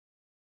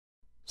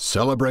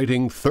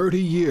Celebrating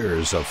 30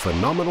 years of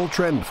phenomenal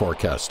trend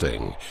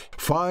forecasting,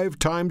 5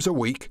 times a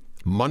week,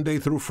 Monday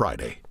through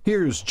Friday.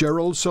 Here's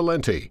Gerald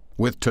Salenti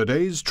with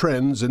today's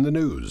trends in the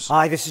news.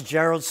 Hi, this is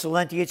Gerald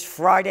Salenti. It's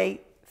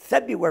Friday,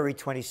 February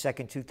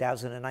 22nd,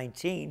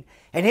 2019.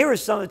 And here are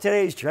some of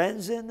today's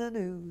trends in the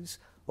news.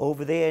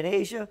 Over there in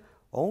Asia,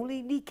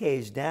 only Nikkei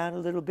is down a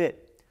little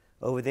bit.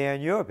 Over there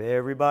in Europe,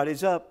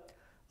 everybody's up.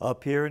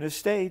 Up here in the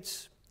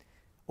States,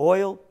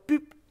 oil,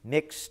 boop,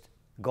 mixed.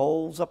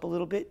 Gold's up a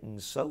little bit,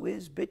 and so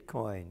is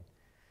Bitcoin.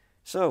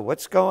 So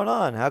what's going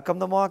on? How come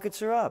the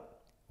markets are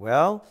up?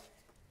 Well,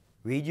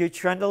 read your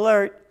trend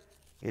alert.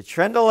 Your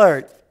trend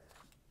alert.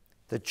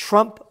 The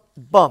Trump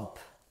bump.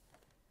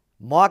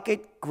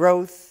 Market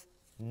growth,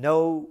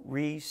 no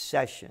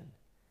recession.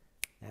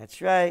 That's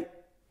right.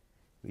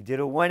 We did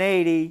a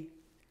 180.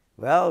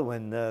 Well,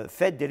 when the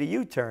Fed did a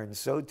U-turn,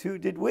 so too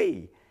did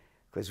we,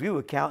 because we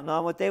were counting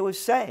on what they were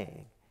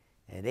saying,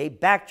 and they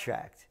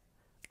backtracked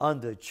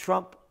under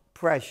Trump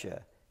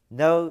pressure,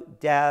 no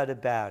doubt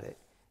about it.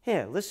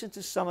 Here, listen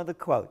to some of the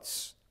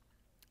quotes.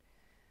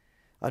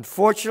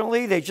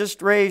 Unfortunately, they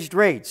just raised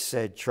rates,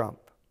 said Trump.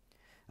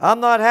 I'm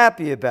not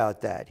happy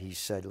about that, he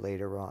said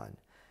later on.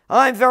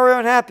 I'm very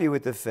unhappy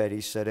with the Fed, he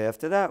said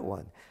after that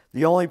one.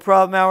 The only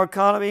problem our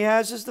economy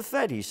has is the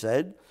Fed, he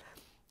said.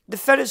 The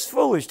Fed is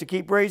foolish to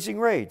keep raising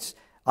rates.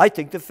 I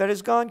think the Fed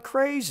has gone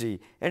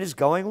crazy and is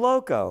going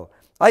loco.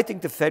 I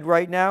think the Fed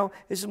right now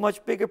is a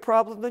much bigger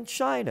problem than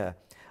China.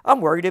 I'm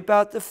worried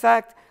about the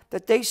fact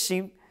that they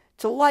seem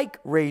to like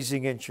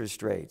raising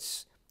interest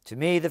rates. To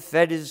me, the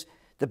Fed is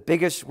the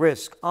biggest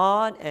risk,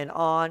 on and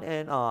on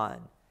and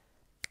on.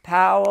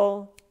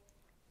 Powell,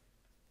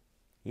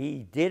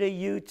 he did a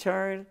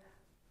U-turn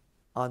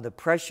on the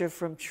pressure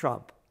from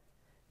Trump.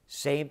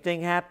 Same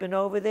thing happened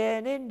over there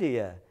in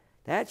India.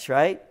 That's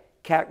right,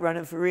 cat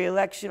running for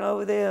re-election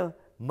over there.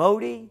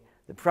 Modi,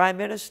 the prime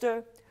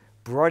minister,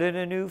 brought in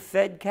a new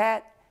Fed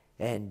cat,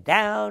 and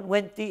down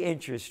went the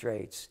interest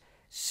rates.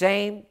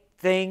 Same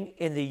thing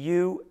in the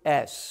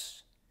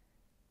U.S.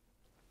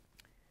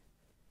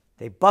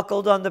 They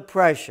buckled under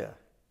pressure.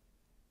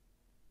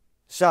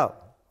 So,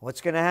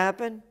 what's going to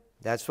happen?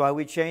 That's why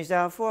we changed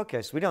our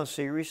forecast. We don't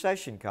see a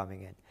recession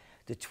coming in.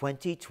 The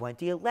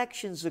 2020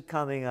 elections are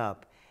coming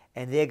up,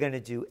 and they're going to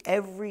do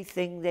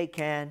everything they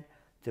can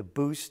to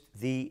boost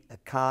the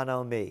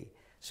economy.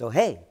 So,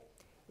 hey,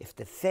 if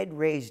the Fed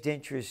raised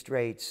interest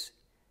rates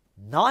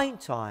 9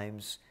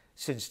 times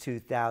since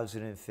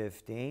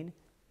 2015,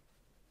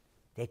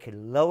 they could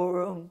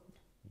lower them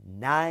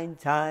 9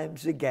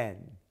 times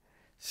again.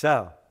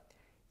 So,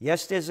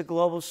 yes, there's a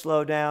global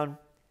slowdown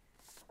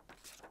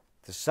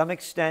to some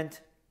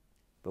extent,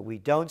 but we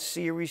don't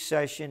see a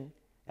recession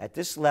at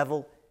this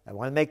level. I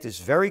want to make this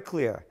very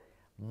clear,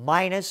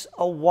 minus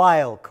a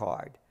wild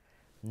card.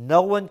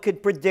 No one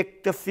could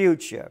predict the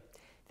future.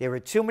 There are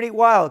too many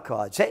wild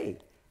cards. Hey,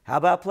 how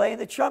about playing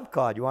the Trump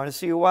card? You want to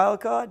see a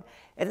wild card?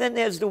 And then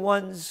there's the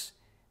ones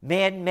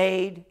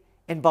man-made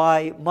and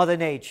by Mother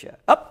Nature.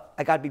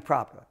 I got to be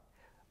proper.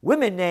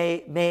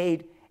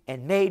 Women-made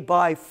and made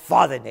by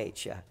Father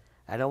Nature.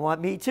 I don't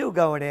want Me Too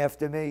going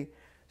after me.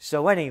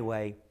 So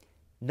anyway,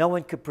 no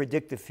one could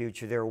predict the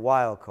future. There are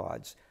wild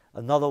cards.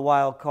 Another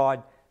wild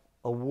card,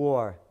 a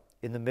war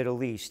in the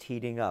Middle East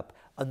heating up.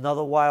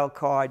 Another wild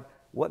card,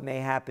 what may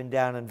happen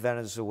down in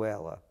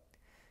Venezuela.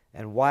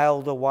 And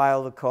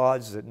wilder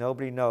cards that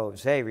nobody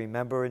knows. Hey,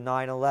 remember in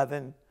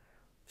 9/11?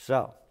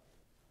 So,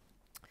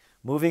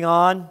 moving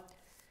on.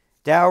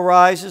 Dow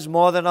rises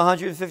more than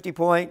 150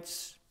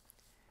 points.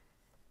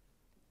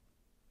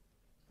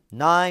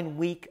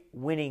 9-week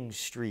winning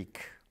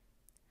streak.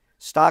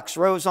 Stocks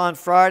rose on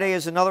Friday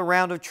as another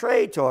round of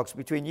trade talks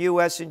between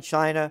U.S. and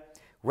China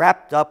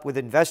wrapped up, with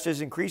investors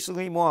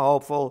increasingly more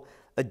hopeful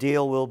a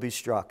deal will be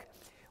struck.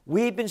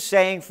 We've been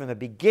saying from the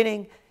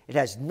beginning it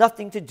has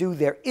nothing to do.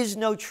 There is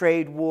no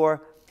trade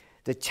war.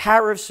 The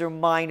tariffs are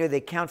minor.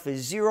 They count for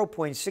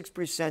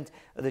 0.6%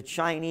 of the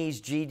Chinese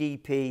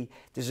GDP.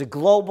 There's a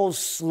global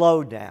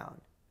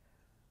slowdown.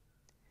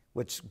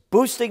 What's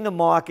boosting the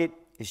market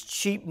is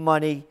cheap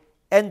money.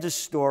 End of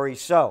story.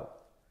 So,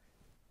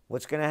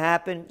 what's going to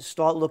happen?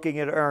 Start looking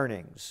at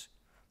earnings.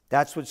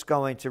 That's what's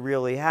going to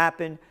really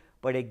happen.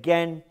 But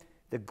again,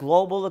 the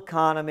global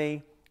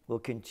economy will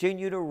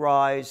continue to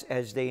rise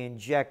as they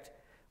inject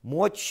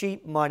more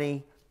cheap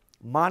money,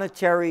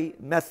 monetary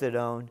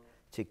methadone,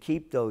 to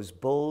keep those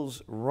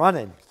bulls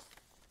running.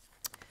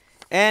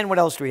 And what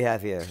else do we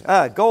have here?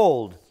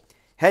 Gold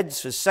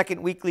heads for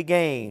second weekly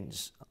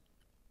gains.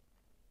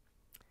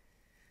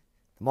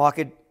 The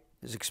market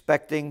is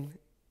expecting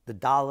the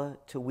dollar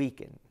to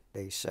weaken,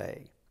 they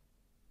say.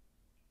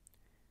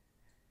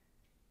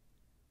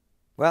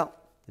 Well,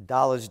 the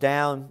dollar's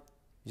down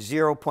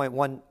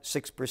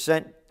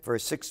 0.16% for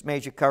 6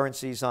 major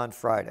currencies on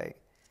Friday.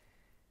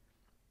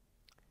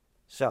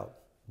 So,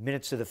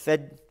 minutes of the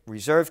Fed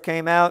Reserve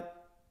came out,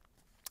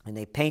 and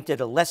they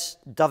painted a less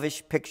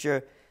dovish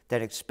picture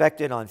than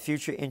expected on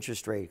future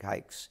interest rate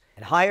hikes.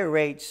 And higher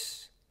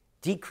rates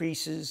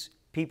decreases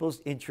people's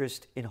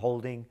interest in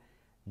holding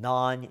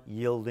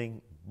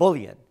non-yielding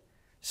bullion.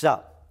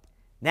 So,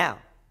 now,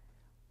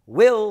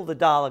 will the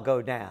dollar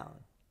go down?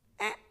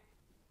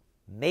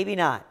 Maybe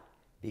not,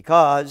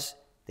 because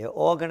they're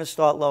all going to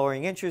start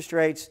lowering interest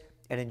rates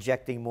and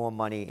injecting more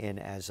money in,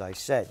 as I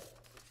said.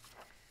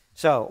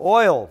 So,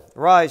 oil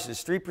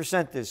rises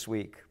 3% this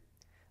week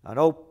on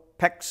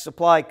OPEC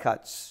supply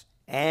cuts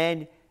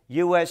and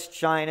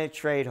U.S.-China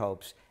trade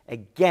hopes.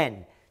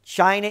 Again,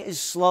 China is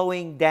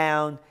slowing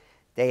down.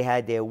 They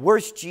had their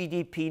worst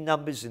GDP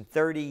numbers in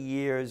 30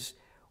 years,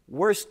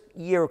 worst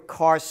year of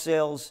car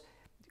sales,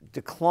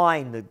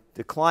 the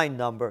decline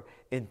number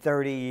in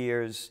 30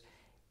 years.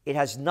 It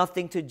has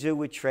nothing to do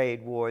with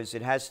trade wars.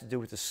 It has to do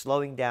with the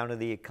slowing down of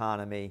the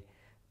economy,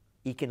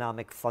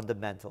 economic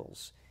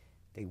fundamentals.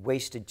 They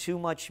wasted too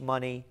much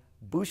money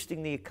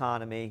boosting the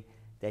economy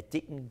that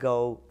didn't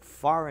go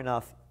far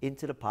enough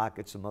into the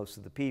pockets of most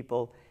of the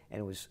people,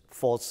 and it was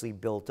falsely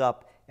built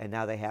up, and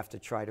now they have to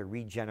try to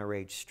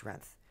regenerate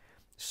strength.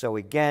 So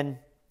again,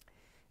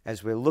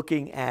 as we're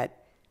looking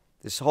at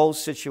this whole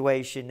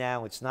situation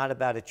now, it's not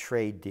about a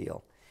trade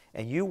deal.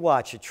 And you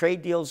watch, a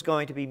trade deal is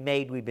going to be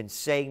made. We've been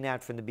saying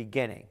that from the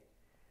beginning.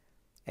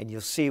 And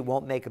you'll see it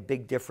won't make a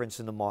big difference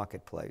in the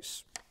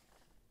marketplace.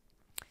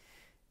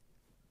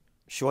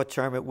 Short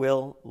term it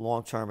will,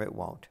 long term it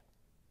won't.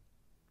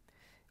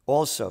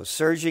 Also,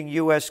 surging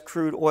U.S.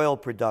 crude oil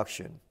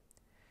production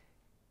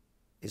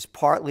is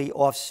partly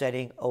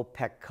offsetting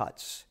OPEC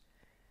cuts.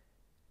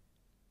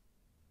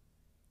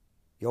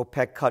 The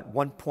OPEC cut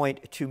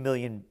 1.2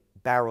 million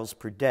barrels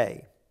per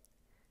day,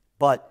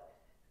 but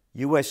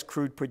U.S.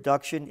 crude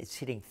production is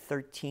hitting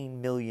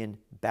 13 million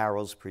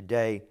barrels per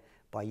day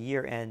by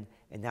year end,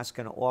 and that's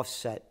going to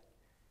offset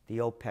the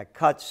OPEC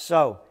cuts.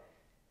 So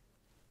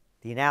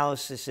the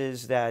analysis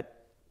is that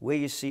where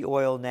you see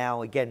oil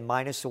now, again,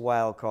 minus a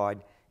wild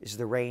card, is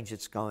the range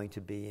it's going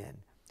to be in,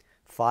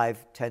 $5,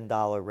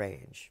 $10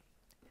 range.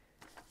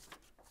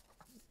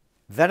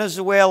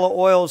 Venezuela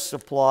oil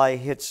supply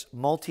hits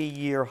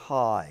multi-year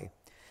high.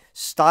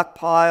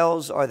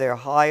 Stockpiles are their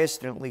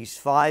highest in at least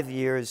 5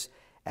 years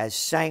as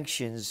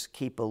sanctions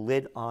keep a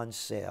lid on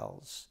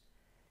sales.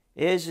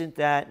 Isn't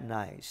that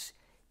nice?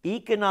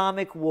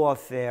 Economic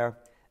warfare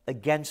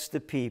against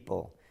the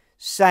people.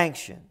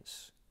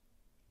 Sanctions.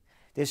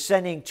 They're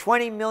sending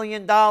 $20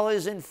 million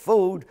in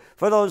food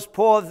for those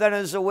poor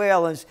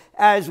Venezuelans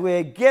as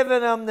we're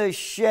giving them the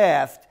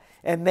shaft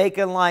and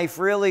making life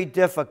really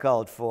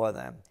difficult for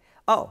them.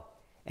 Oh,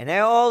 and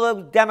all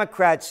the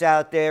Democrats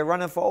out there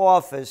running for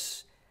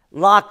office,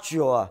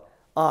 lockjaw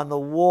on the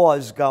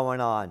wars going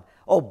on.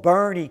 Oh,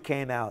 Bernie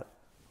came out.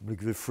 I'm going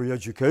to give you free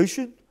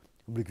education.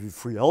 I'm going to give you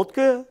free health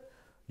care.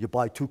 You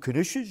buy 2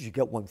 conditions, you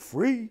get 1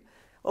 free.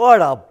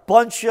 What a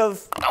bunch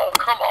of... Oh,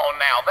 come on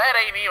now. That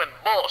ain't even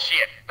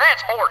bullshit.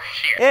 That's horse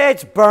shit.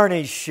 It's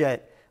Bernie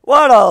shit.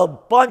 What a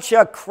bunch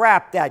of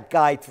crap that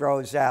guy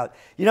throws out.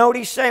 You know what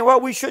he's saying?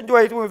 Well, we shouldn't do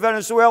anything with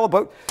Venezuela,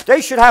 but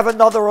they should have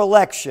another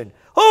election.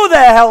 Who the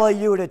hell are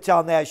you to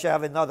tell me I should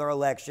have another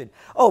election?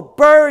 Oh,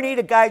 Bernie,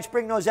 the guy who's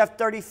bringing those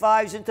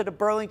F-35s into the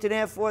Burlington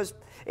Air Force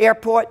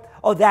Airport.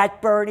 Oh,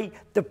 that Bernie.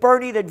 The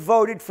Bernie that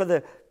voted for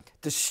the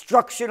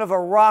destruction of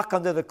Iraq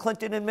under the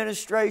Clinton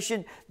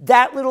administration.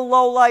 That little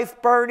lowlife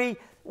Bernie.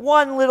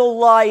 One little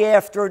lie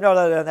after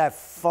another, that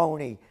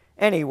phony.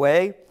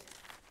 Anyway,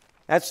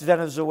 that's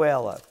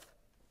Venezuela.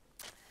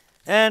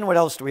 And what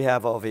else do we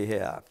have over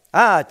here?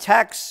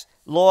 Tax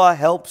law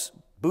helps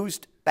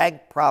boost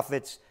bank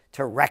profits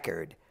to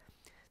record.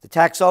 The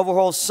tax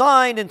overhaul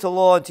signed into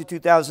law in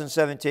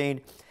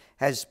 2017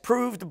 has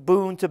proved a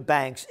boon to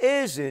banks.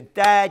 Isn't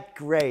that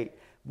great?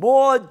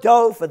 More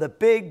dough for the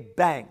big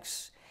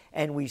banks.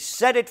 And we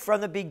said it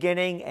from the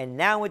beginning, and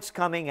now it's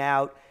coming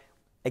out.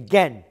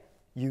 Again,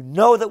 you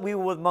know that we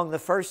were among the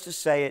first to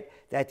say it,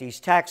 that these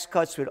tax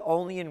cuts would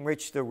only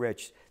enrich the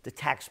rich. The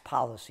Tax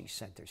Policy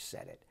Center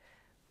said it.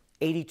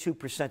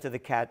 82% of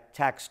the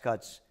tax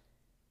cuts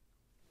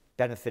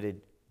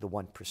benefited the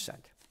 1%.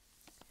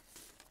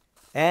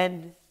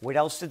 And what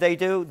else did they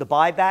do? The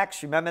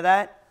buybacks, remember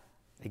that?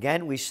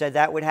 Again, we said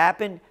that would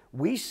happen.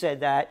 We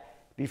said that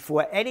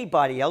before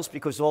anybody else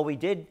because all we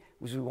did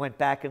was we went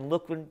back and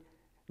looked when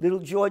little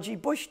Georgie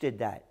Bush did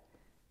that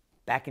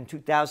back in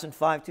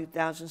 2005,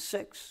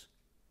 2006.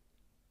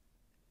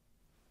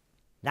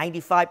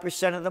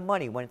 95% of the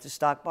money went into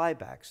stock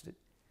buybacks,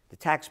 the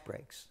tax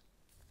breaks.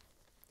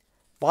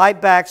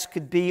 Buybacks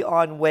could be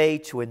on way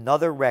to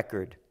another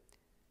record.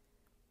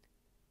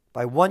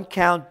 By one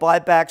count,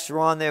 buybacks are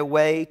on their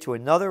way to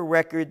another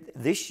record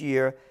this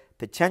year,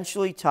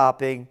 potentially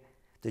topping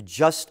the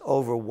just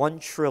over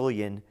 $1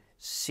 trillion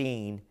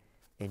seen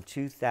in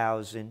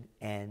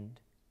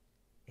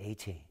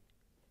 2018.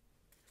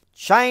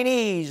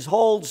 Chinese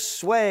hold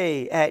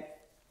sway at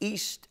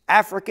East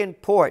African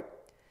port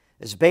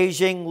as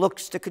Beijing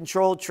looks to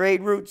control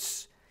trade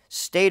routes.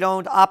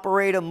 State-owned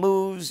operator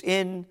moves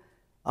in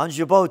on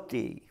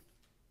Djibouti.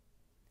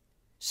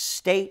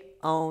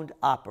 State-owned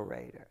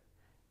operator.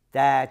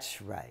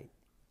 That's right.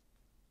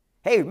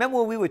 Hey, remember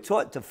when we were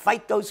taught to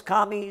fight those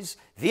commies?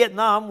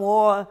 Vietnam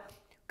War,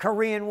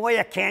 Korean War,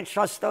 you can't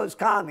trust those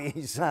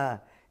commies.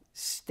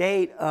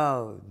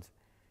 State-owned.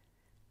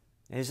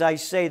 As I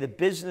say, the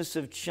business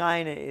of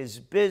China is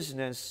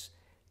business.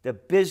 The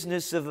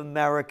business of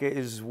America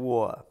is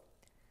war.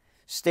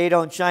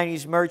 State-owned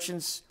Chinese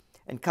merchants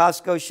and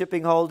Costco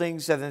shipping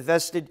holdings have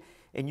invested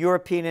in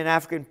European and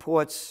African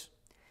ports.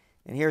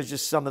 And here's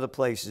just some of the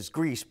places: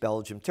 Greece,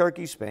 Belgium,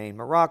 Turkey, Spain,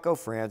 Morocco,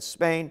 France,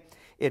 Spain,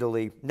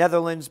 Italy,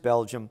 Netherlands,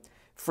 Belgium,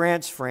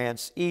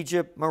 France,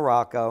 Egypt,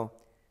 Morocco.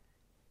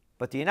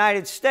 But the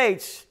United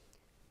States,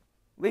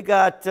 we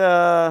got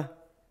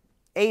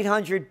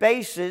 800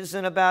 bases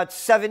in about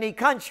 70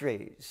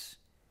 countries.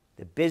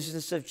 The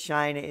business of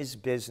China is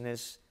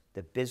business.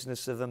 The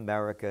business of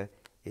America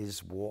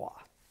is war.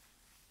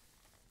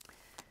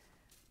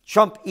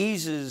 Trump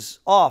eases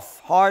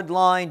off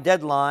hardline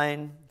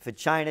deadline for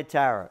China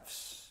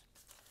tariffs.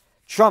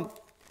 Trump,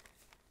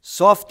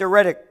 softer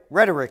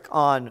rhetoric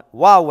on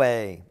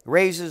Huawei,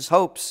 raises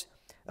hopes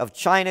of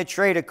China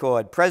trade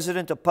accord.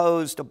 President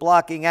opposed to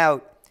blocking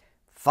out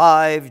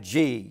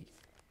 5G.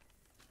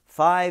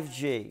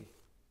 5G.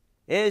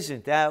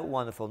 Isn't that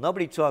wonderful?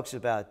 Nobody talks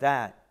about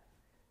that.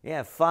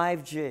 Yeah,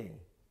 5G.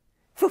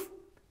 Whew.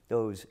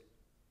 Those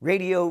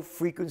radio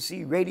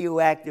frequency,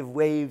 radioactive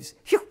waves,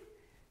 whew,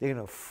 they're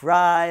going to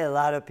fry a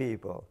lot of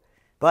people.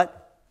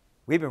 But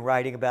we've been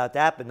writing about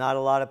that, but not a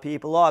lot of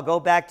people are. Go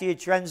back to your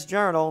Trends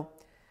Journal.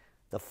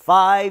 The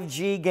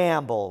 5G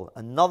gamble,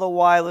 another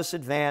wireless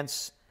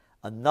advance,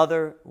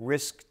 another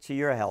risk to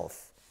your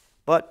health.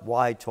 But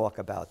why talk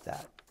about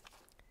that?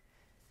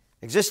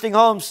 Existing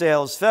home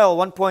sales fell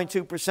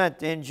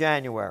 1.2% in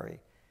January.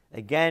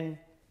 Again,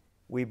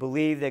 we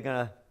believe they're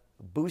going to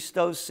boost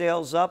those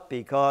sales up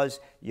because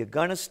you're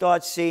going to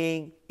start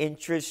seeing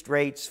interest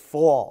rates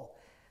fall.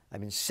 I've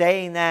been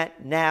saying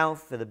that now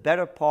for the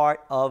better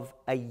part of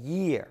a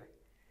year,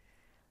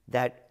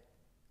 that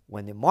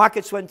when the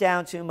markets went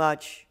down too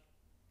much,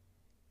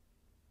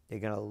 they're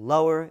going to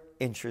lower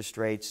interest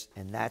rates,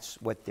 and that's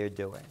what they're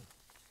doing.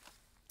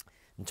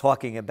 I'm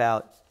talking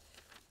about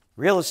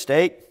real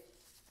estate.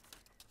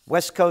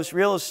 West Coast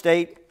real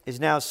estate is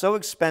now so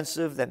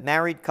expensive that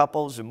married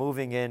couples are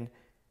moving in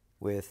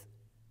with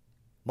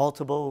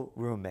multiple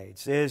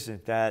roommates.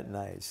 Isn't that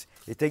nice?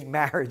 You think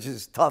marriage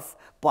is tough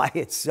by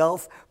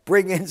itself?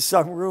 Bring in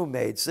some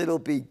roommates. It'll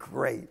be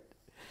great.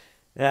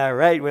 All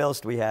right, what else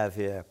do we have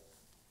here?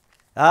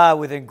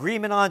 With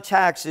agreement on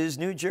taxes,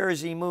 New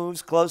Jersey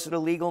moves closer to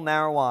legal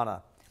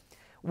marijuana.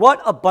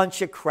 What a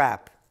bunch of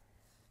crap.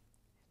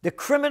 The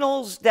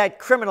criminals that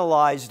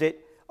criminalized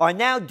it are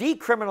now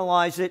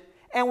decriminalized it,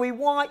 and we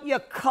want your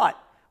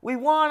cut. We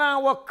want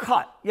our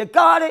cut. You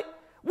got it?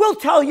 We'll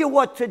tell you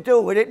what to do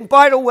with it. And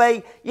by the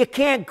way, you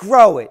can't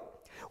grow it.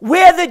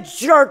 We're the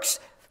jerks.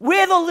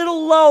 We're the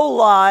little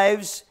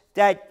lowlives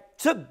that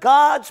took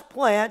God's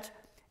plant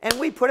and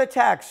we put a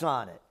tax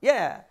on it.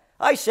 Yeah,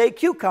 I say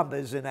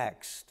cucumbers are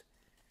next.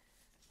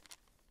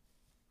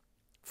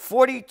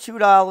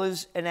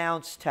 $42 an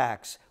ounce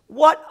tax.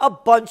 What a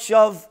bunch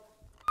of...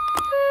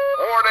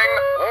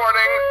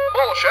 Warning,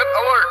 bullshit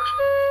alert.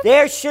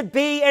 There should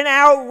be an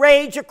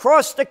outrage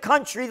across the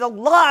country. The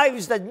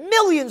lives, the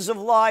millions of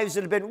lives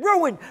that have been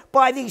ruined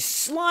by these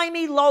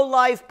slimy,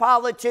 low-life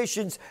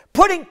politicians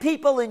putting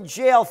people in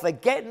jail for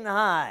getting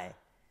high.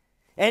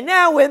 And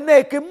now we're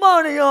making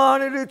money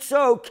on it. It's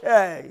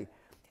okay.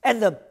 And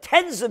the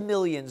tens of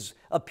millions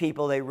of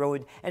people they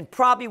ruined, and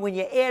probably when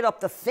you add up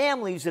the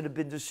families that have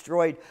been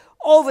destroyed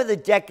over the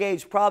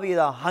decades, probably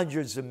the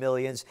hundreds of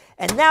millions.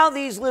 And now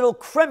these little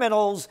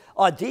criminals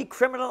are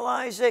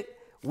decriminalizing.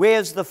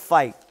 Where's the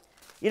fight?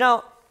 You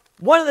know,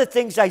 one of the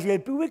things I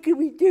said, but what can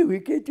we do? We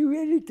can't do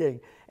anything.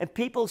 And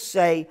people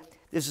say,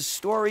 there's a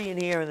story in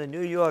here in the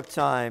New York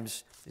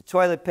Times, the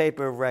toilet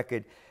paper of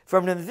record,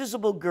 from an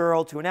invisible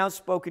girl to an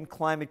outspoken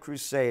climate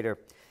crusader.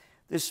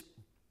 This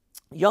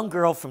young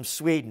girl from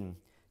Sweden,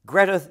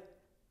 Greta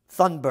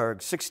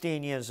Thunberg,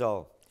 16 years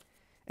old.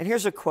 And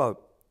here's a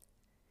quote.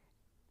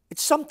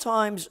 It's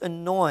sometimes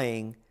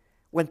annoying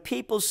when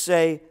people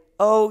say,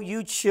 oh,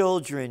 you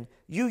children,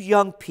 you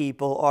young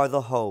people are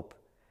the hope.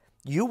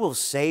 You will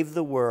save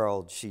the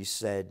world, she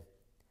said,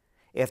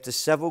 after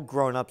several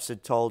grown-ups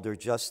had told her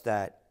just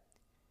that.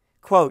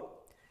 Quote,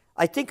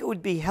 I think it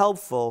would be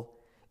helpful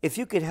if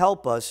you could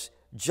help us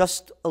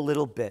just a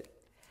little bit.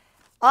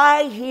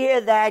 I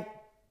hear that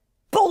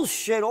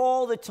bullshit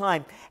all the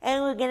time.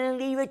 And we're going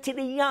to leave it to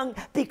the young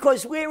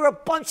because we're a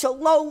bunch of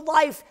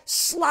low-life,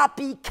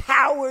 sloppy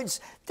cowards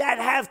that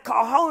have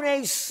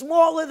cojones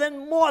smaller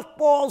than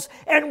mothballs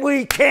and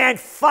we can't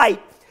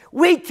fight.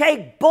 We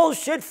take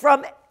bullshit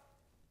from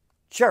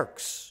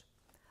jerks.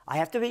 I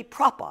have to be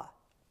proper.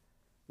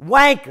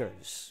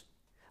 Wankers.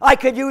 I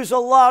could use a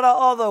lot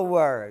of other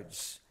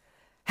words.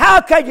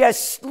 How could you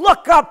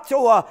look up to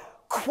a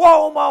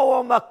Cuomo,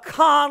 a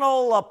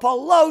McConnell, a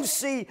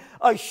Pelosi,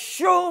 a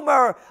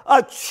Schumer,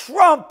 a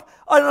Trump,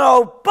 an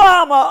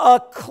Obama, a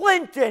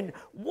Clinton,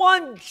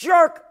 one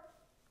jerk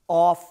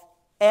off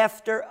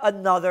after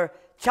another,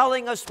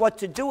 telling us what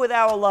to do with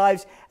our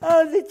lives?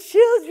 Oh, the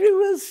children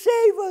will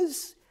save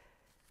us.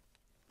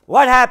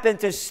 What happened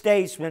to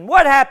statesmen?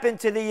 What happened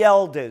to the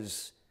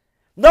elders?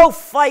 No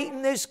fight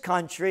in this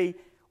country.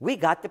 We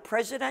got the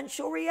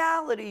presidential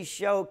reality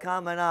show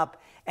coming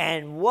up.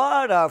 And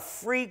what a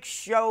freak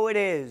show it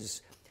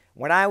is.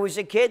 When I was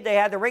a kid, they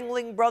had the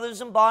Ringling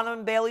Brothers and Barnum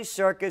and Bailey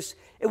Circus.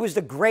 It was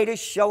the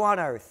greatest show on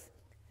earth.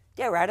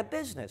 They're out of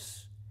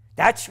business.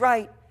 That's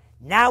right.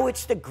 Now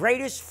it's the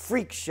greatest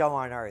freak show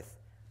on earth.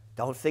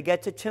 Don't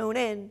forget to tune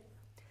in.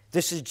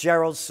 This is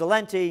Gerald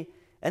Salenti,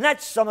 and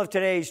that's some of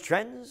today's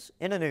trends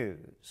in the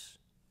news.